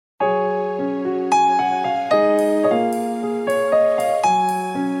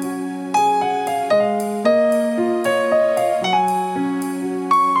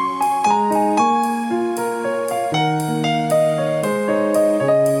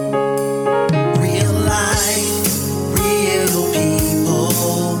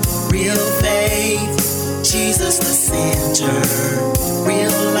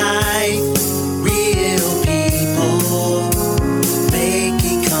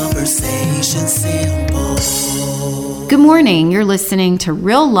Good morning. You're listening to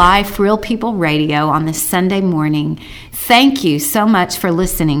Real Life, Real People Radio on this Sunday morning. Thank you so much for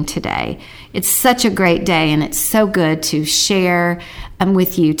listening today. It's such a great day, and it's so good to share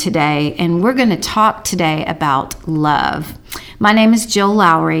with you today. And we're going to talk today about love. My name is Jill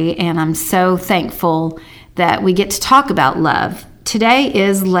Lowry, and I'm so thankful that we get to talk about love. Today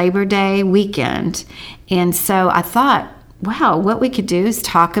is Labor Day weekend, and so I thought, wow, what we could do is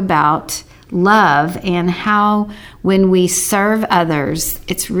talk about love and how when we serve others,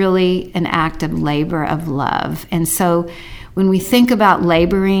 it's really an act of labor of love. And so when we think about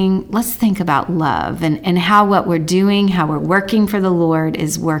laboring, let's think about love and how what we're doing, how we're working for the Lord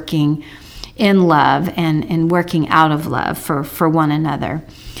is working in love and working out of love for one another.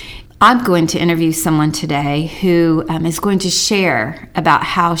 I'm going to interview someone today who is going to share about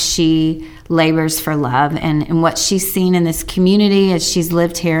how she labors for love and what she's seen in this community as she's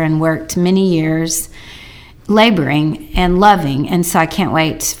lived here and worked many years laboring and loving. And so I can't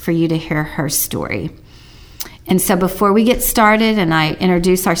wait for you to hear her story. And so before we get started and I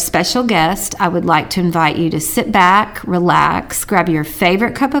introduce our special guest, I would like to invite you to sit back, relax, grab your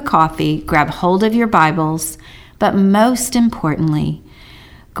favorite cup of coffee, grab hold of your Bibles, but most importantly,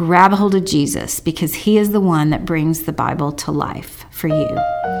 grab a hold of Jesus, because he is the one that brings the Bible to life for you.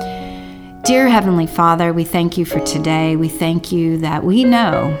 Dear Heavenly Father, we thank you for today. We thank you that we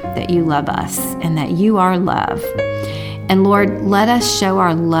know that you love us and that you are love. And Lord, let us show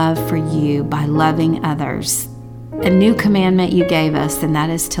our love for you by loving others. A new commandment you gave us, and that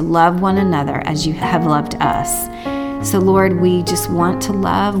is to love one another as you have loved us. So Lord, we just want to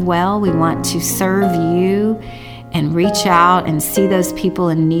love well. We want to serve you and reach out and see those people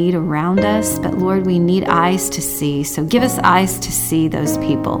in need around us. But Lord, we need eyes to see. So give us eyes to see those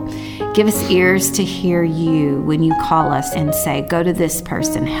people. Give us ears to hear you when you call us and say, go to this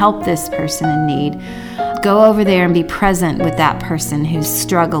person, help this person in need. Go over there and be present with that person who's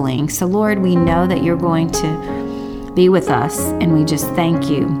struggling. So Lord, we know that you're going to be with us, and we just thank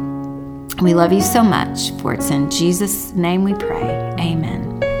you. We love you so much, for it's in Jesus' name we pray.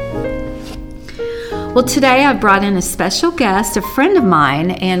 Amen. Well, today I brought in a special guest, a friend of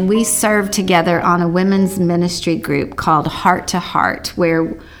mine, and we serve together on a women's ministry group called Heart to Heart,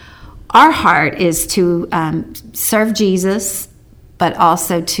 where our heart is to serve Jesus, but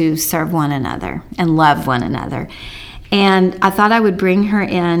also to serve one another and love one another. And I thought I would bring her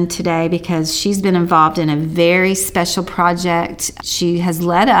in today because she's been involved in a very special project she has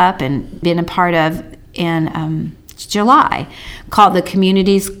led up and been a part of in July, called the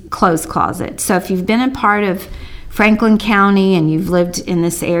Community's Clothes Closet. So if you've been a part of Franklin County and you've lived in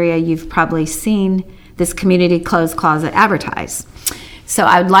this area, you've probably seen this Community Clothes Closet advertised. So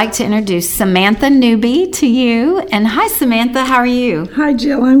I would like to introduce Samantha Newby to you. And hi, Samantha, how are you? Hi,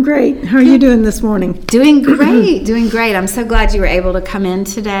 Jill, I'm great. How are you doing this morning? Doing great, doing great. I'm so glad you were able to come in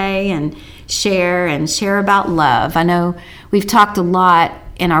today and share about love. I know we've talked a lot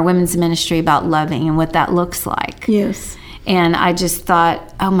in our women's ministry about loving and what that looks like. Yes. And I just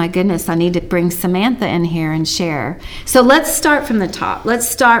thought, oh my goodness, I need to bring Samantha in here and share. So let's start from the top. Let's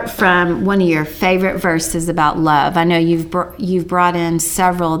start from one of your favorite verses about love. I know you've brought in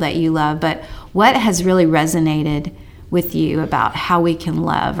several that you love, but what has really resonated with you about how we can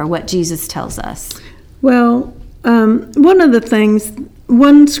love, or what Jesus tells us? Well, one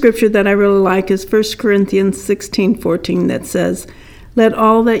scripture that I really like is 1 Corinthians 16:14 that says, let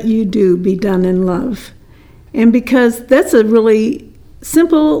all that you do be done in love. And because that's a really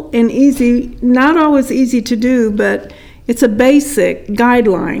simple and easy, not always easy to do, but it's a basic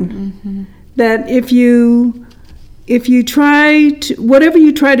guideline that if you try to, whatever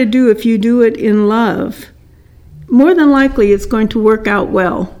you try to do, if you do it in love, more than likely it's going to work out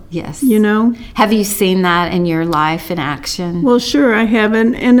well. Yes. You know? Have you seen that in your life in action? Well, sure, I have.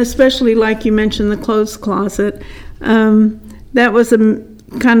 And especially like you mentioned, the clothes closet. That was a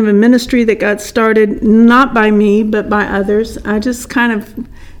kind of a ministry that got started not by me, but by others. I just kind of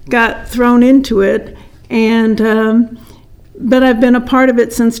got thrown into it, but I've been a part of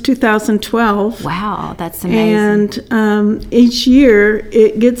it since 2012. Wow, that's amazing. And each year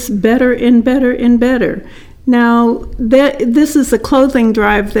it gets better and better and better. Now, this is a clothing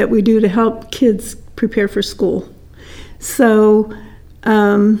drive that we do to help kids prepare for school. So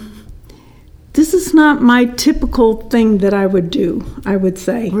this is not my typical thing that I would do, I would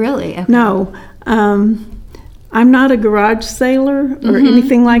say. Really? Okay. No. I'm not a garage sailor or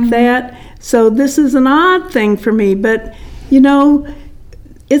anything like that. So this is an odd thing for me. But, you know,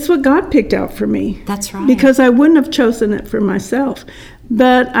 it's what God picked out for me. That's right. Because I wouldn't have chosen it for myself.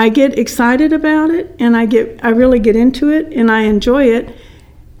 But I get excited about it, and I really get into it, and I enjoy it.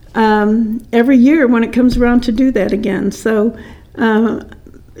 every year when it comes around to do that again. So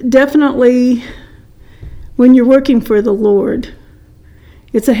definitely when you're working for the Lord,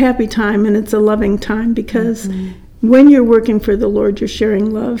 it's a happy time and it's a loving time, because when you're working for the Lord, you're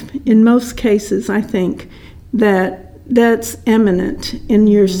sharing love. In most cases, I think that's eminent in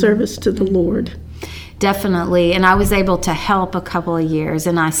your service to the Lord. Definitely. And I was able to help a couple of years,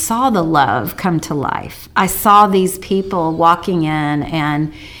 and I saw the love come to life. I saw these people walking in,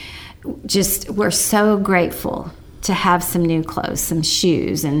 and just we're so grateful to have some new clothes, some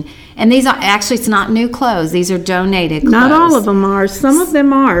shoes, and these are actually, it's not new clothes, these are donated clothes. Not all of them are. Some of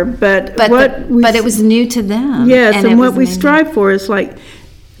them are, but it was new to them. Yes, and what we strive for is like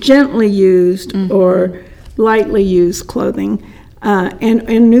gently used or lightly used clothing.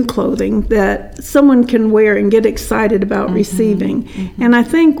 And new clothing that someone can wear and get excited about receiving. And I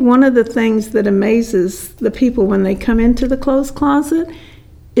think one of the things that amazes the people when they come into the clothes closet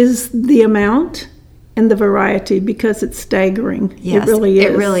is the amount and the variety, because it's staggering. Yes, it really is.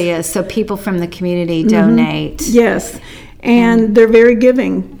 It really is. So people from the community donate. Yes, and they're very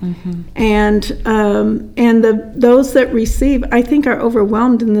giving. And those that receive, I think, are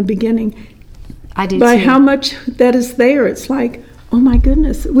overwhelmed in the beginning. I do by too. how much that is there. It's like, oh my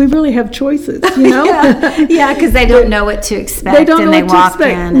goodness, we really have choices, you know? Yeah, because they don't know what to expect. They don't know and what they walk to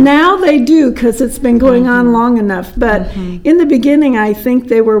expect. in. Now they do, because it's been going on long enough. But in the beginning, I think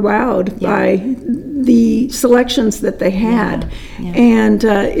they were wowed by the selections that they had. And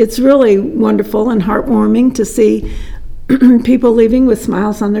it's really wonderful and heartwarming to see people leaving with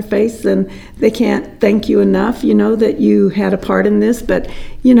smiles on their face, and they can't thank you enough, you know, that you had a part in this. But,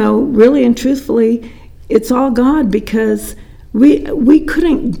 you know, really and truthfully, it's all God, because we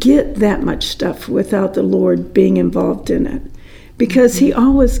couldn't get that much stuff without the Lord being involved in it, because He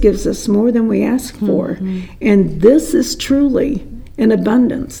always gives us more than we ask for. And this is truly an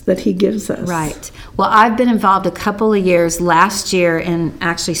abundance that He gives us. Right. Well, I've been involved a couple of years last year in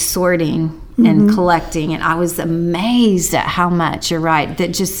actually sorting and collecting, and I was amazed at how much, you're right,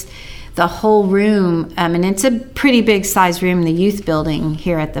 that just the whole room, and it's a pretty big size room, the youth building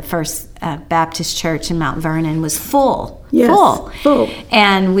here at the First Baptist Church in Mount Vernon was full. Yes, full.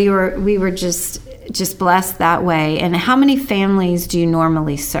 And we were just blessed that way. And how many families do you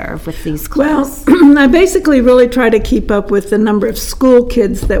normally serve with these clothes? Well, I basically really try to keep up with the number of school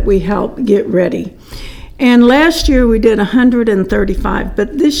kids that we help get ready. And last year we did 135,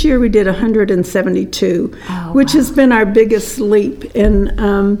 but this year we did 172, which has been our biggest leap,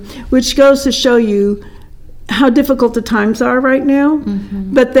 and which goes to show you how difficult the times are right now.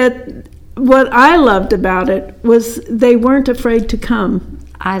 But that what I loved about it was they weren't afraid to come.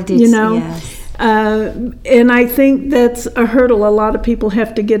 I did, you know. Yes. And I think that's a hurdle a lot of people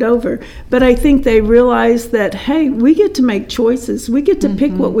have to get over. But I think they realize that, hey, we get to make choices. We get to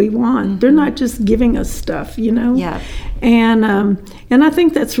pick what we want. They're not just giving us stuff, you know. Yeah. And I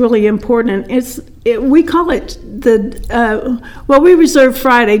think that's really important. We call it we reserve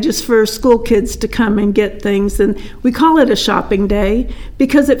Friday just for school kids to come and get things, and we call it a shopping day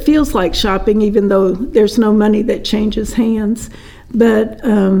because it feels like shopping, even though there's no money that changes hands. But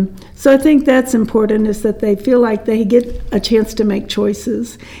so I think that's important, is that they feel like they get a chance to make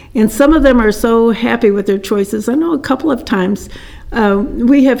choices. And some of them are so happy with their choices. I know a couple of times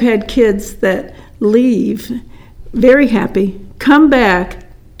we have had kids that leave very happy, come back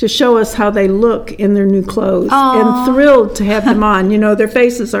to show us how they look in their new clothes. Aww. And thrilled to have them on. You know, their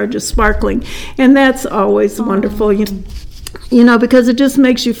faces are just sparkling. And that's always wonderful. You know, because it just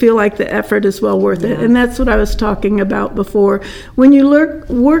makes you feel like the effort is well worth it. And that's what I was talking about before. When you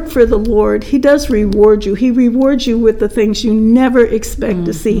work for the Lord, He does reward you. He rewards you with the things you never expect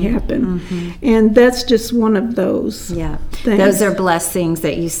to see happen. And that's just one of those things. Those are blessings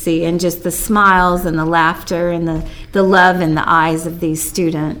that you see, and just the smiles and the laughter and the love in the eyes of these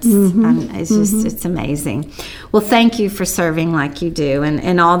students. It's amazing. Well, thank you for serving like you do,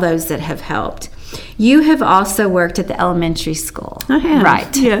 and all those that have helped. You have also worked at the elementary school. I have.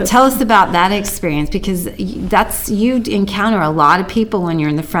 Right. Yes. Tell us about that experience, because you encounter a lot of people when you're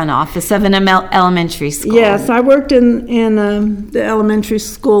in the front office of an elementary school. Yes, I worked in the elementary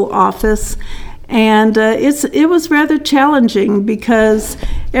school office, and it was rather challenging because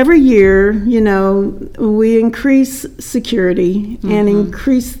every year, you know, we increase security and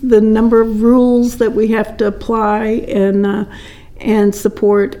increase the number of rules that we have to apply and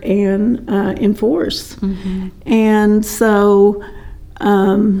support and enforce. And so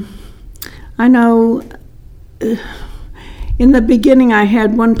I know in the beginning I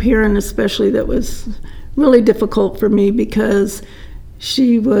had one parent especially that was really difficult for me, because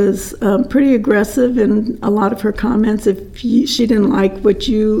She was pretty aggressive in a lot of her comments. If she didn't like what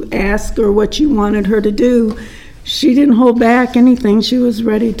you asked or what you wanted her to do, she didn't hold back anything. She was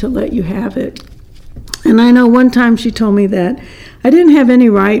ready to let you have it. And I know one time she told me that I didn't have any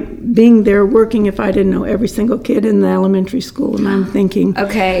right being there working if I didn't know every single kid in the elementary school. And I'm thinking,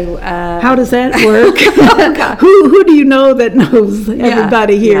 okay, how does that work? Who do you know that knows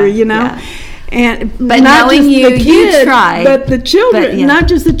everybody here, you know? Yeah. But not knowing just the kid, you tried. But the children, not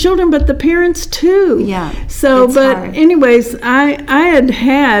just the children, but the parents too. Yeah. So, hard. Anyways, I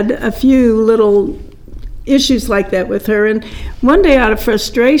had a few little issues like that with her. And one day out of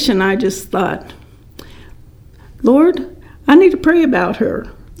frustration, I just thought, Lord, I need to pray about her.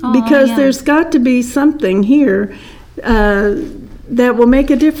 Because there's got to be something here that will make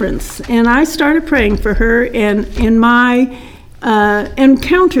a difference. And I started praying for her, and in my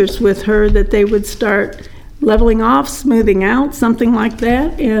encounters with her, that they would start leveling off, smoothing out, something like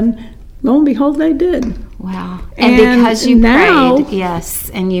that. And lo and behold, they did. Wow. And because you prayed, yes,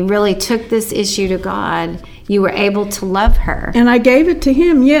 and you really took this issue to God, you were able to love her. And I gave it to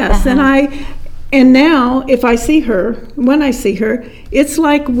him, yes. And now, if I see her, when I see her, it's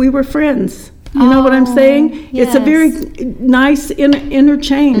like we were friends. You know what I'm saying? Yes. It's a very nice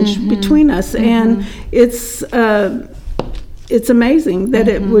interchange between us. And it's amazing that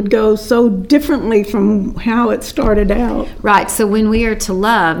it would go so differently from how it started out. Right. So when we are to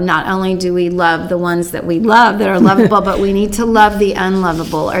love, not only do we love the ones that we love that are lovable, but we need to love the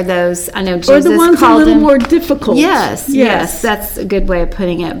unlovable, or those, I know Jesus called them, or the ones a little more difficult. Yes. That's a good way of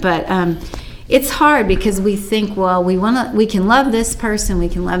putting it. But it's hard because we think, well, we can love this person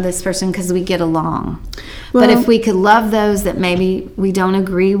because we get along. Well, but if we could love those that maybe we don't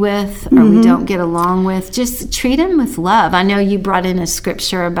agree with or we don't get along with, just treat them with love. I know you brought in a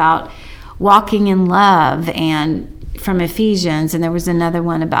scripture about walking in love, and from Ephesians, and there was another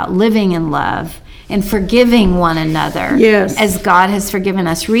one about living in love and forgiving one another, yes, as God has forgiven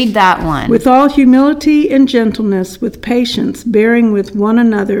us. Read that one. With all humility and gentleness, with patience, bearing with one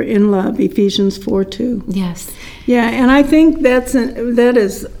another in love, Ephesians 4:2. Yes. Yeah, and I think that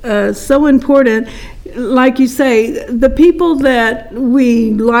is so important. Like you say, the people that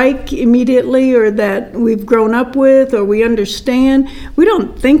we like immediately, or that we've grown up with, or we understand, we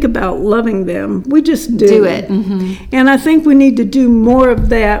don't think about loving them. We just do it. And I think we need to do more of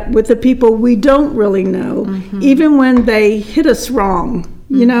that with the people we don't really know, even when they hit us wrong.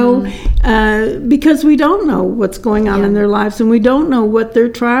 You know, because we don't know what's going on in their lives, and we don't know what their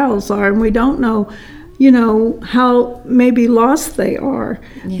trials are, and we don't know, you know, how maybe lost they are.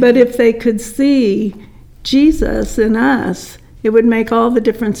 Yeah. But if they could see Jesus in us, it would make all the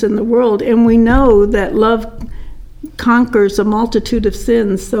difference in the world. And we know that love conquers a multitude of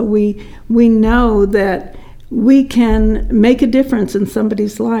sins, so we know that we can make a difference in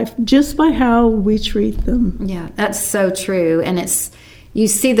somebody's life just by how we treat them. Yeah, that's so true. And you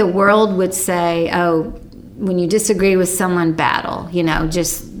see, the world would say, oh, when you disagree with someone, battle, you know,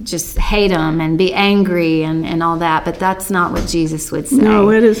 just hate them and be angry and all that. But that's not what Jesus would say.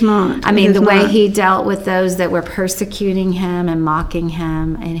 No, it is not. I mean, the way he dealt with those that were persecuting him and mocking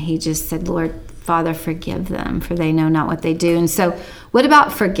him, and he just said, Lord, Father, forgive them, for they know not what they do. And so what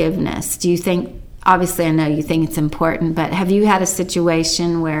about forgiveness? Do you think, obviously I know you think it's important, but have you had a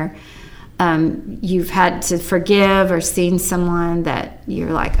situation where you've had to forgive, or seen someone that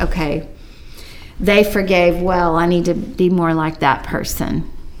you're like, okay, they forgave well, I need to be more like that person?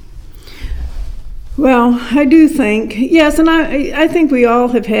 Well, I do think, yes, and I think we all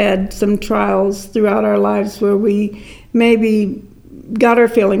have had some trials throughout our lives where we maybe got our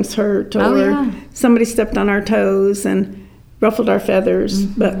feelings hurt, or somebody stepped on our toes and ruffled our feathers.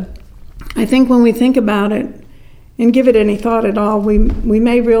 But I think when we think about it and give it any thought at all, we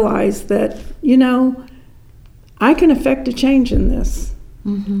may realize that, you know, I can affect a change in this.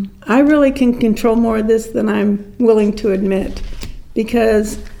 I really can control more of this than I'm willing to admit,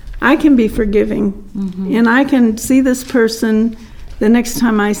 because I can be forgiving, and I can see this person the next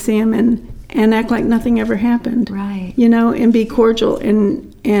time I see him and act like nothing ever happened. Right. You know, and be cordial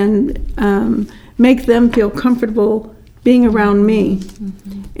and make them feel comfortable being around me,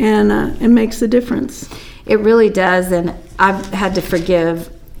 and it makes a difference. It really does, and I've had to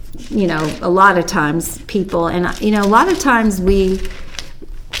forgive, you know, a lot of times people, and you know, a lot of times we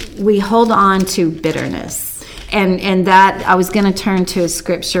hold on to bitterness. And that, I was going to turn to a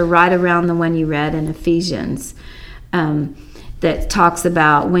scripture right around the one you read in Ephesians, that talks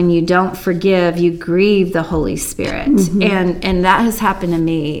about when you don't forgive, you grieve the Holy Spirit. And that has happened to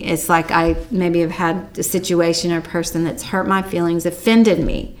me. It's like I maybe have had a situation or person that's hurt my feelings, offended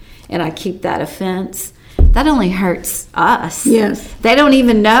me, and I keep that offense, that only hurts us. Yes. They don't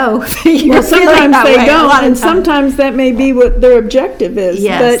even know. Well, sometimes they don't, and sometimes that may be what their objective is.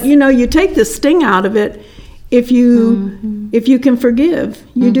 Yes. But, you take the sting out of it if you can forgive.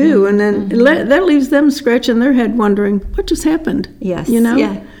 You do, and then that leaves them scratching their head wondering, what just happened? Yes.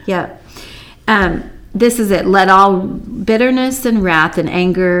 Yeah. This is it. Let all bitterness and wrath and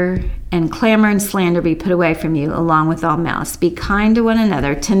anger and clamor and slander be put away from you, along with all malice. Be kind to one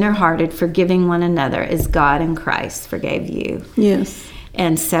another, tender-hearted, forgiving one another, as God in Christ forgave you. Yes.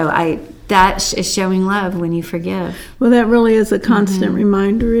 And so that is showing love when you forgive. Well, that really is a constant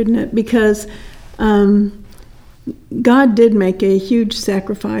reminder, isn't it? Because God did make a huge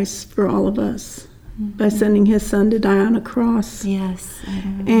sacrifice for all of us by sending his son to die on a cross. Yes.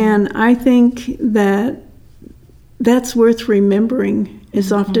 And I think that's worth remembering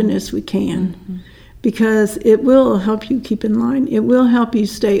as often as we can, because it will help you keep in line. It will help you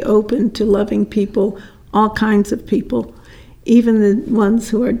stay open to loving people, all kinds of people, even the ones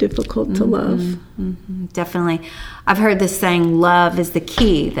who are difficult to love. Definitely. I've heard this saying, love is the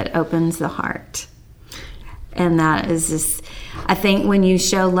key that opens the heart. And that is just, I think when you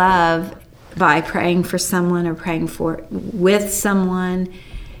show love by praying for someone or praying with someone,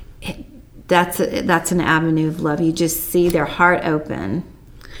 that's an avenue of love. You just see their heart open.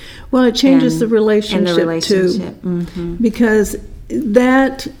 Well, it changes the relationship too, because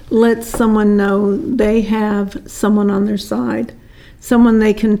that lets someone know they have someone on their side, someone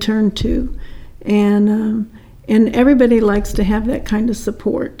they can turn to, and everybody likes to have that kind of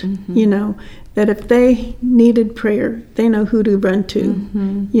support. That if they needed prayer, they know who to run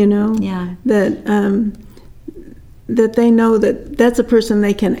to. Yeah. That they know that that's a person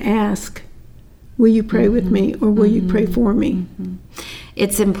they can ask, will you pray with me, or will you pray for me?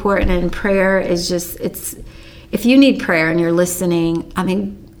 It's important, and prayer is just, if you need prayer and you're listening,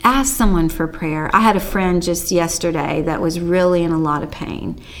 ask someone for prayer. I had a friend just yesterday that was really in a lot of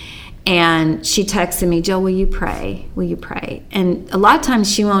pain. And she texted me, Jill, will you pray? Will you pray? And a lot of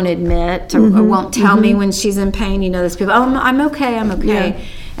times she won't admit or won't tell me when she's in pain. Those people, I'm okay. Yeah. And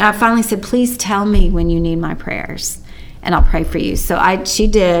I finally said, please tell me when you need my prayers, and I'll pray for you. So she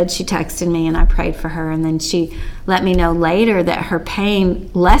did. She texted me, and I prayed for her. And then she let me know later that her pain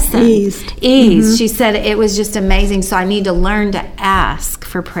lessened. Eased. She said it was just amazing. So I need to learn to ask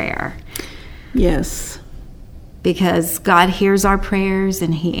for prayer. Yes. Because God hears our prayers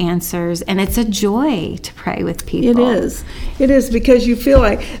and he answers, and it's a joy to pray with people. It is, because you feel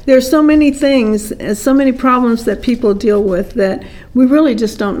like there's so many things, so many problems that people deal with that we really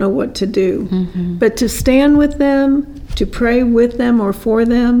just don't know what to do. But to stand with them, to pray with them or for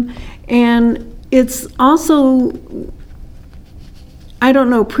them, and it's also, I don't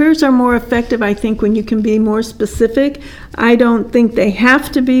know, prayers are more effective, I think, when you can be more specific. I don't think they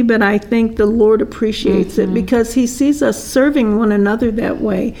have to be, but I think the Lord appreciates it, because he sees us serving one another that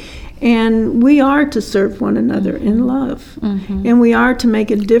way. And we are to serve one another in love. And we are to make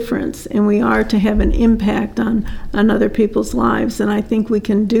a difference, and we are to have an impact on other people's lives. And I think we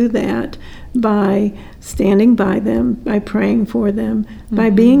can do that by standing by them, by praying for them, by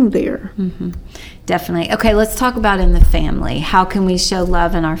being there. Definitely. Okay, let's talk about in the family. How can we show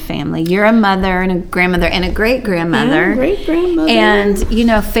love in our family? You're a mother and a grandmother and a great-grandmother. Great-grandmother.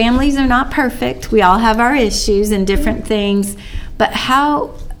 And, families are not perfect. We all have our issues and different things. But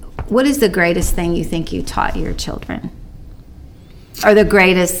what is the greatest thing you think you taught your children? Or the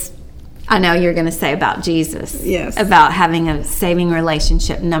greatest, I know you're going to say about Jesus. Yes. About having a saving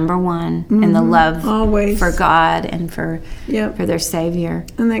relationship, number one, and the love always for God and for their Savior.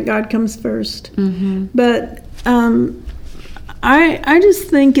 And that God comes first. But I just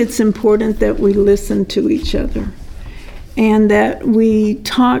think it's important that we listen to each other, and that we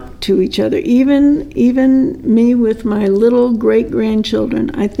talk to each other. Even me with my little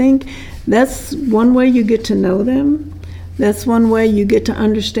great-grandchildren, I think that's one way you get to know them. That's one way you get to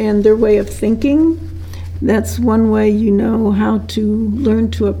understand their way of thinking. That's one way you know how to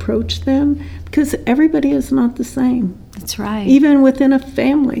learn to approach them, because everybody is not the same. That's right. Even within a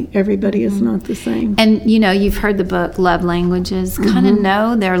family, everybody is not the same. And, you've heard the book, Love Languages. Kind of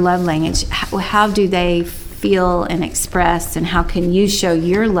know their love language. How do they feel and express, and how can you show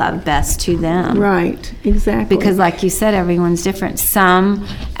your love best to them? Right, exactly. Because like you said, everyone's different. Some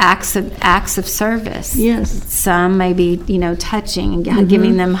acts of service. Yes. Some maybe, touching and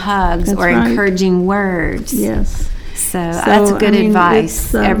giving them hugs. That's or right. Encouraging words. Yes. So that's good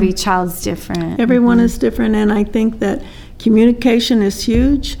advice. Every child's different. Everyone is different, and I think that communication is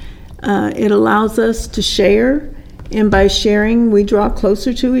huge. It allows us to share. And by sharing, we draw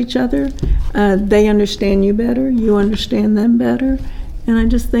closer to each other. They understand you better. You understand them better. And I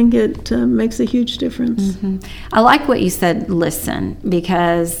just think it makes a huge difference. I like what you said, listen,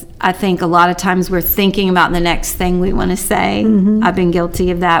 because I think a lot of times we're thinking about the next thing we want to say. I've been guilty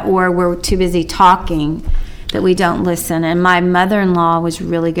of that, or we're too busy talking that we don't listen. And my mother-in-law was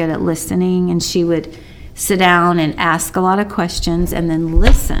really good at listening, and she would sit down and ask a lot of questions and then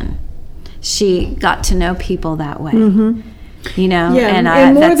listen. She got to know people that way. You know,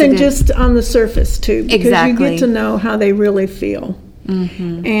 and more than just on the surface too, because you get to know how they really feel.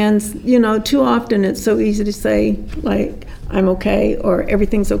 And you know, too often it's so easy to say, like, I'm okay, or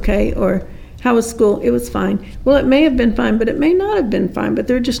everything's okay, or how was school? It was fine. Well, it may have been fine, but it may not have been fine, but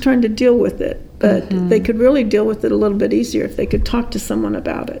they're just trying to deal with it. But they could really deal with it a little bit easier if they could talk to someone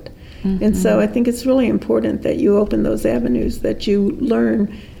about it. And so I think it's really important that you open those avenues, that you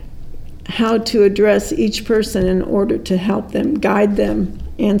learn how to address each person in order to help them, guide them,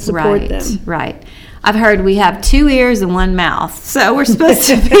 and support them. Right. I've heard we have 2 ears and 1 mouth, so we're supposed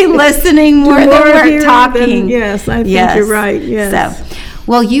to be listening more than we're talking. Yes, I think you're right. Yes. So,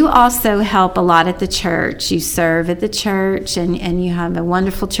 well, you also help a lot at the church. You serve at the church, and you have a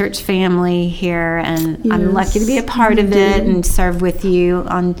wonderful church family here, and I'm lucky to be a part of it and serve with you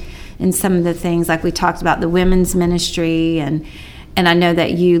in some of the things, like we talked about the women's ministry, and I know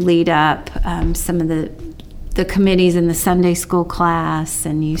that you lead up some of the committees in the Sunday school class,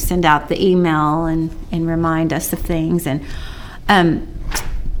 and you send out the email and remind us of things, and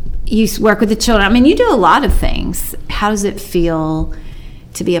you work with the children. I mean, you do a lot of things. How does it feel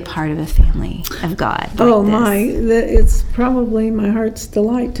to be a part of a family of God like this? It's probably my heart's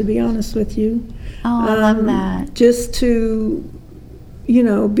delight, to be honest with you. Oh, I love that. Just to,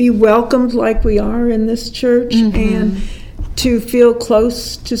 be welcomed like we are in this church, and to feel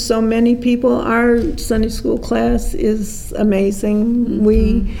close to so many people. Our Sunday school class is amazing.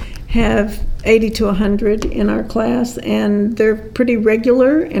 We have 80 to 100 in our class, and they're pretty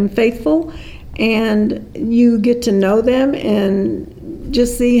regular and faithful, and you get to know them and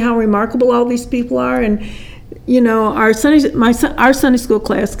just see how remarkable all these people are. And our Sunday school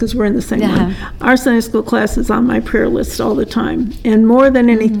class, because we're in the same one, our Sunday school class is on my prayer list all the time. And more than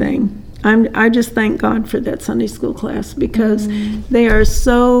anything, I just thank God for that Sunday school class, because they are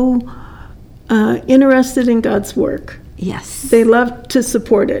so interested in God's work. Yes. They love to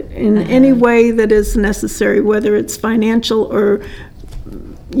support it in any way that is necessary, whether it's financial or,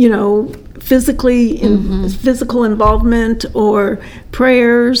 physical involvement or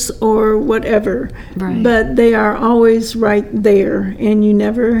prayers or whatever. Right. But they are always right there, and you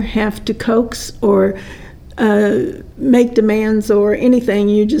never have to coax or make demands or anything.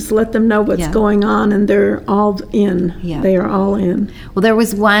 You just let them know what's going on, and they're all in. Yeah. They are all in. Well, there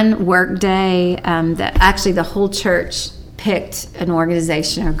was one work day that actually the whole church picked an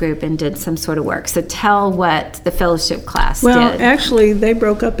organization or group and did some sort of work. So tell what the fellowship class did. Well, actually, they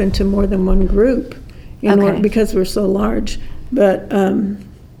broke up into more than one group because we're so large. But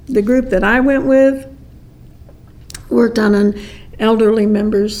the group that I went with worked on an elderly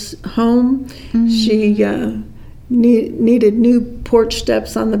member's home. She needed new porch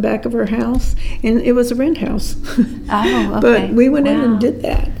steps on the back of her house, and it was a rent house. Oh, okay. But we went in and did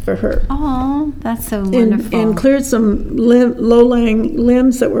that for her. Oh, that's so wonderful. And cleared some low-lying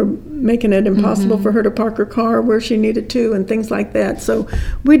limbs that were making it impossible for her to park her car where she needed to, and things like that. So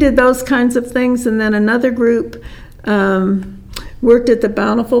we did those kinds of things. And then another group worked at the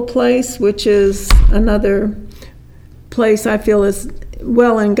Bountiful Place, which is another place I feel is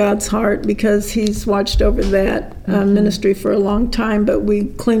well in God's heart, because he's watched over that ministry for a long time. But we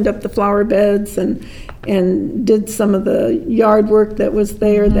cleaned up the flower beds and did some of the yard work that was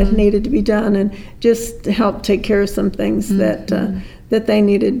there that needed to be done, and just helped take care of some things that they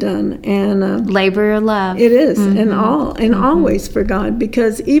needed done. And labor of love. It is, and always for God,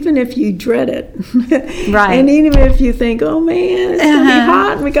 because even if you dread it, right, and even if you think, oh man, it's gonna be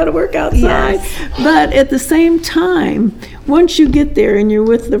hot and we got to work outside, but at the same time, once you get there and you're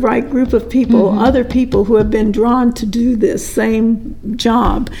with the right group of people, other people who have been drawn to do this same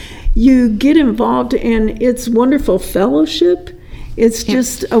job, you get involved, and it's wonderful fellowship. It's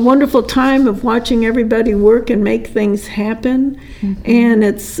just a wonderful time of watching everybody work and make things happen. And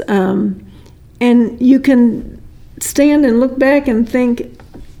it's and you can stand and look back and think,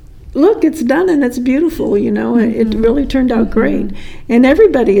 look, it's done and it's beautiful, it really turned out great. And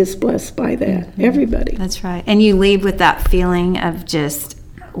everybody is blessed by that. Everybody. That's right. And you leave with that feeling of just,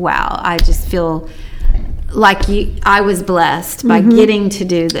 wow, I just feel like I was blessed by getting to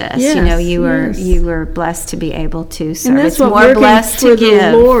do this. Yes, you were blessed to be able to serve. And that's what more blessed for to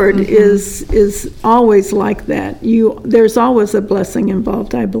give. The Lord is always like that. There's always a blessing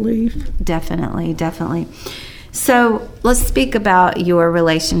involved, I believe. Definitely. So let's speak about your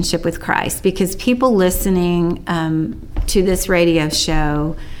relationship with Christ, because people listening to this radio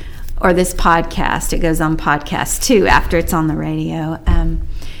show or this podcast, it goes on podcast too after it's on the radio.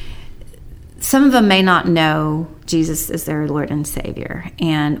 Some of them may not know Jesus as their Lord and Savior,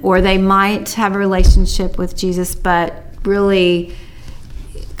 or they might have a relationship with Jesus, but really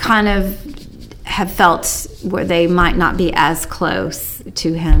kind of have felt where they might not be as close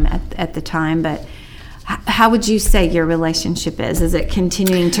to him at the time. But how would you say your relationship is? Is it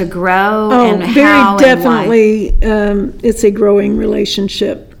continuing to grow? Oh, and very how definitely. It's a growing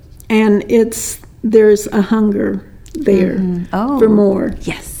relationship, and there's a hunger there for more.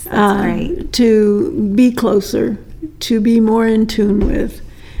 Yes, that's great. To be closer, to be more in tune with.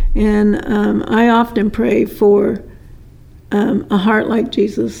 And I often pray for a heart like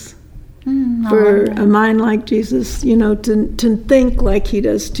Jesus, for a mind like Jesus, to think like he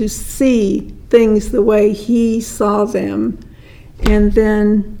does, to see things the way he saw them, and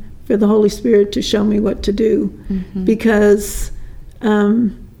then for the Holy Spirit to show me what to do. Because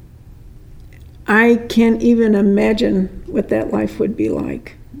I can't even imagine what that life would be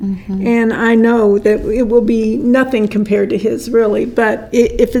like. And I know that it will be nothing compared to his, really. But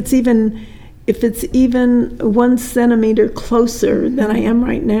if it's even 1 centimeter closer than I am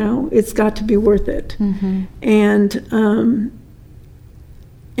right now, it's got to be worth it.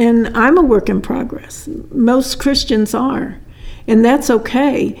 And I'm a work in progress. Most Christians are, and that's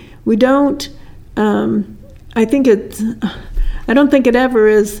okay. We don't. I don't think it ever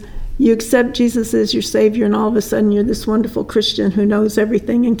is. You accept Jesus as your Savior, and all of a sudden you're this wonderful Christian who knows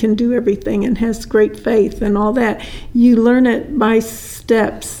everything and can do everything and has great faith and all that. You learn it by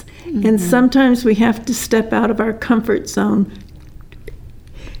steps, and sometimes we have to step out of our comfort zone.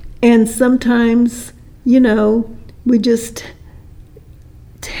 And sometimes, we just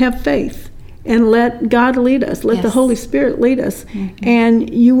have faith and let God lead us, let the Holy Spirit lead us.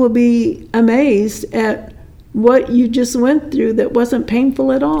 And you will be amazed at what you just went through that wasn't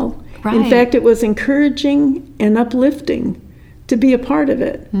painful at all. Right. In fact, it was encouraging and uplifting to be a part of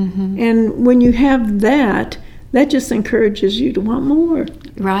it. And when you have that just encourages you to want more.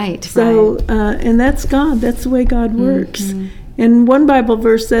 Right. So, and that's God. That's the way God works. And one Bible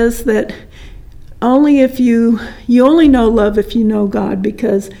verse says that you only know love if you know God,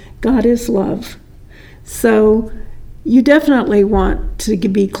 because God is love. So you definitely want to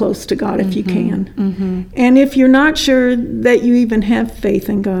be close to God if you can. And if you're not sure that you even have faith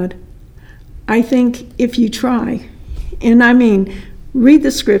in God, I think if you try, and I mean, read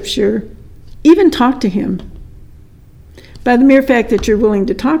the scripture, even talk to him. By the mere fact that you're willing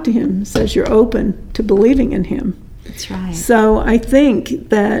to talk to him says you're open to believing in him. That's right. So I think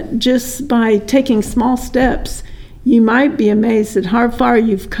that just by taking small steps, you might be amazed at how far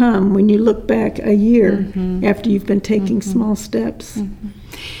you've come when you look back a year after you've been taking small steps.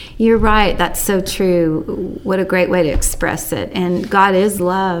 You're right. That's so true. What a great way to express it. And God is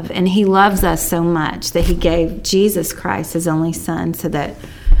love, and he loves us so much that he gave Jesus Christ, his only son, so that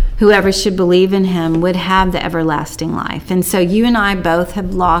whoever should believe in him would have the everlasting life. And so you and I both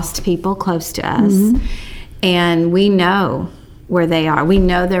have lost people close to us, and we know where they are. We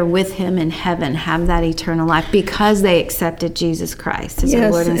know they're with him in heaven, have that eternal life, because they accepted Jesus Christ as our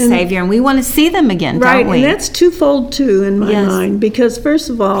Lord and Savior. And we want to see them again, don't we? And that's twofold too in my mind, because first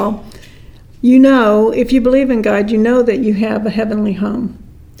of all, if you believe in God, you know that you have a heavenly home.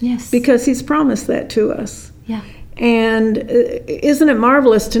 Yes. Because he's promised that to us. Yeah. And isn't it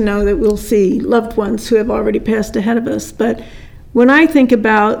marvelous to know that we'll see loved ones who have already passed ahead of us? But when I think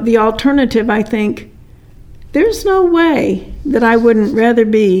about the alternative, I think, there's no way that I wouldn't rather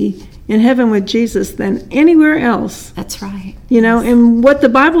be in heaven with Jesus than anywhere else. That's right. And what the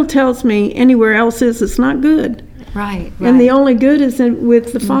Bible tells me anywhere else is, it's not good. Right. And the only good is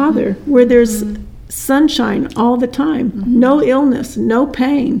with the Father, where there's sunshine all the time, no illness, no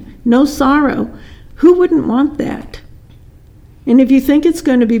pain, no sorrow. Who wouldn't want that? And if you think it's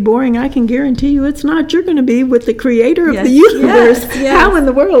going to be boring, I can guarantee you it's not. You're going to be with the creator of the universe. How in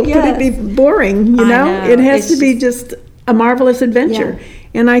the world could it be boring? I know. It has to be just a marvelous adventure.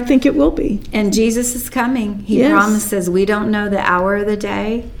 And I think it will be. And Jesus is coming. He promises. We don't know the hour of the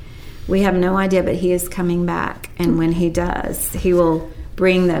day. We have no idea, but he is coming back. And when he does, he will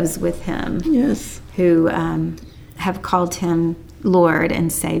bring those with him who have called him Lord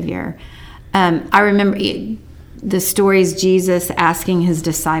and Savior. I remember the stories Jesus asking his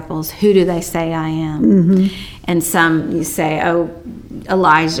disciples, who do they say I am? And some you say,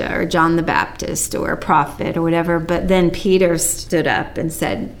 Elijah or John the Baptist or a prophet or whatever. But then Peter stood up and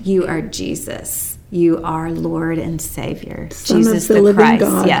said, you are Jesus. You are Lord and Savior. Son Jesus of the Christ.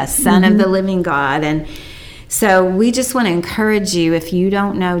 God. Yes, Son of the living God. And So we just want to encourage you, if you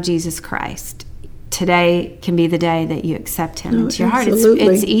don't know Jesus Christ, today can be the day that you accept him into your heart.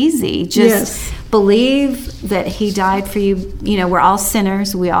 It's easy. Just believe that he died for you. You know, we're all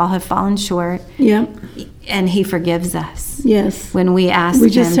sinners. We all have fallen short. Yeah. And he forgives us. Yes. When we ask him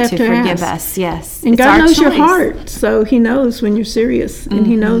to forgive us. Yes. And God knows your heart. So he knows when you're serious. And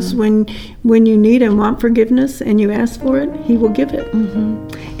he knows when you need and want forgiveness and you ask for it, he will give it.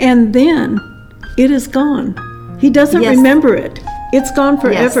 And then it is gone. He doesn't remember it. It's gone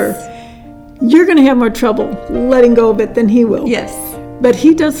forever. You're going to have more trouble letting go of it than he will. Yes. But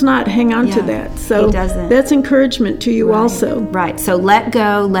he does not hang on to that. So that's encouragement to you also. Right. So let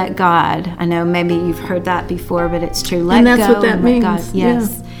go, let God. I know maybe you've heard that before, but it's true. And that's what that means. God.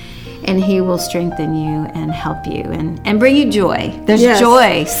 Yes. Yeah. And he will strengthen you and help you and bring you joy. There's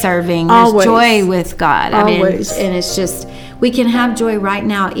joy serving. There's joy with God. I mean, and it's just, we can have joy right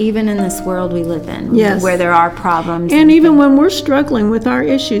now, even in this world we live in, where there are problems. And even when we're struggling with our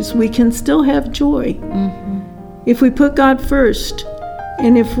issues, we can still have joy. If we put God first,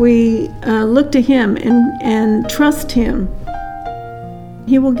 and if we look to him and trust him,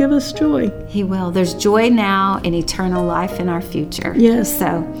 he will give us joy. He will. There's joy now and eternal life in our future. Yes.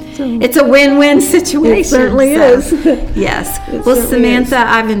 So it's a win-win situation. It certainly is. Yes. Well, Samantha,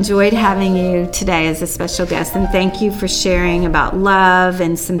 I've enjoyed having you today as a special guest, and thank you for sharing about love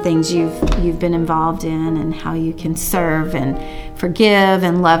and some things you've been involved in and how you can serve and forgive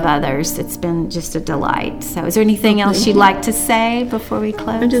and love others. It's been just a delight. So is there anything else you'd like to say before we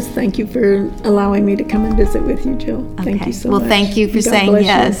close? I just thank you for allowing me to come and visit with you, Jill. Thank you so much. Well, thank you for saying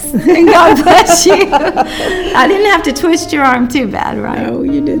yes. And God bless you. I didn't have to twist your arm too bad, right? No,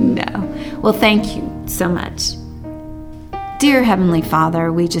 you didn't. No. Well, thank you so much. Dear Heavenly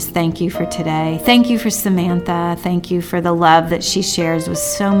Father, we just thank you for today. Thank you for Samantha. Thank you for the love that she shares with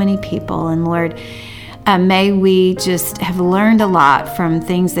so many people. And Lord, may we just have learned a lot from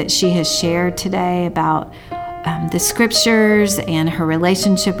things that she has shared today about the scriptures and her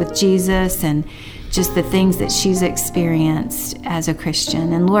relationship with Jesus and just the things that she's experienced as a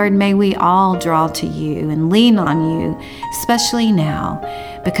Christian. And Lord, may we all draw to you and lean on you, especially now,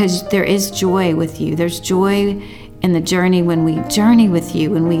 because there is joy with you. There's joy in the journey when we journey with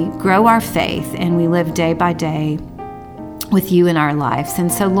you, when we grow our faith and we live day by day with you in our lives. And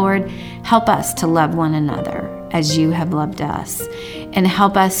so, Lord, help us to love one another as you have loved us, and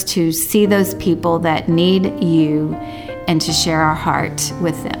help us to see those people that need you and to share our heart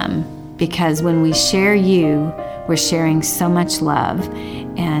with them. Because when we share you, we're sharing so much love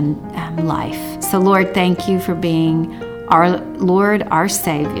and life. So, Lord, thank you for being our Lord, our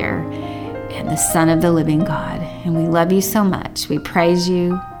Savior, and the Son of the living God. And we love you so much. We praise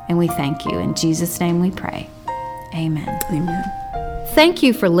you and we thank you. In Jesus' name we pray. Amen. Amen. Thank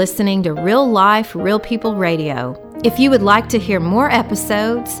you for listening to Real Life, Real People Radio. If you would like to hear more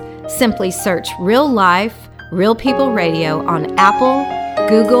episodes, simply search Real Life, Real People Radio on Apple,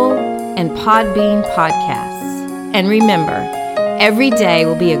 Google, and Podbean podcasts. And remember, every day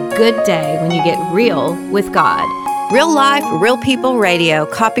will be a good day when you get real with God. Real Life, Real People Radio,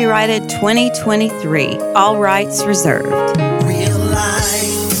 copyrighted 2023. All rights reserved. Real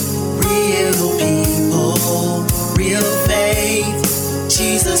life, real people, real faith,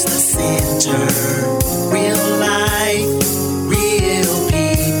 Jesus the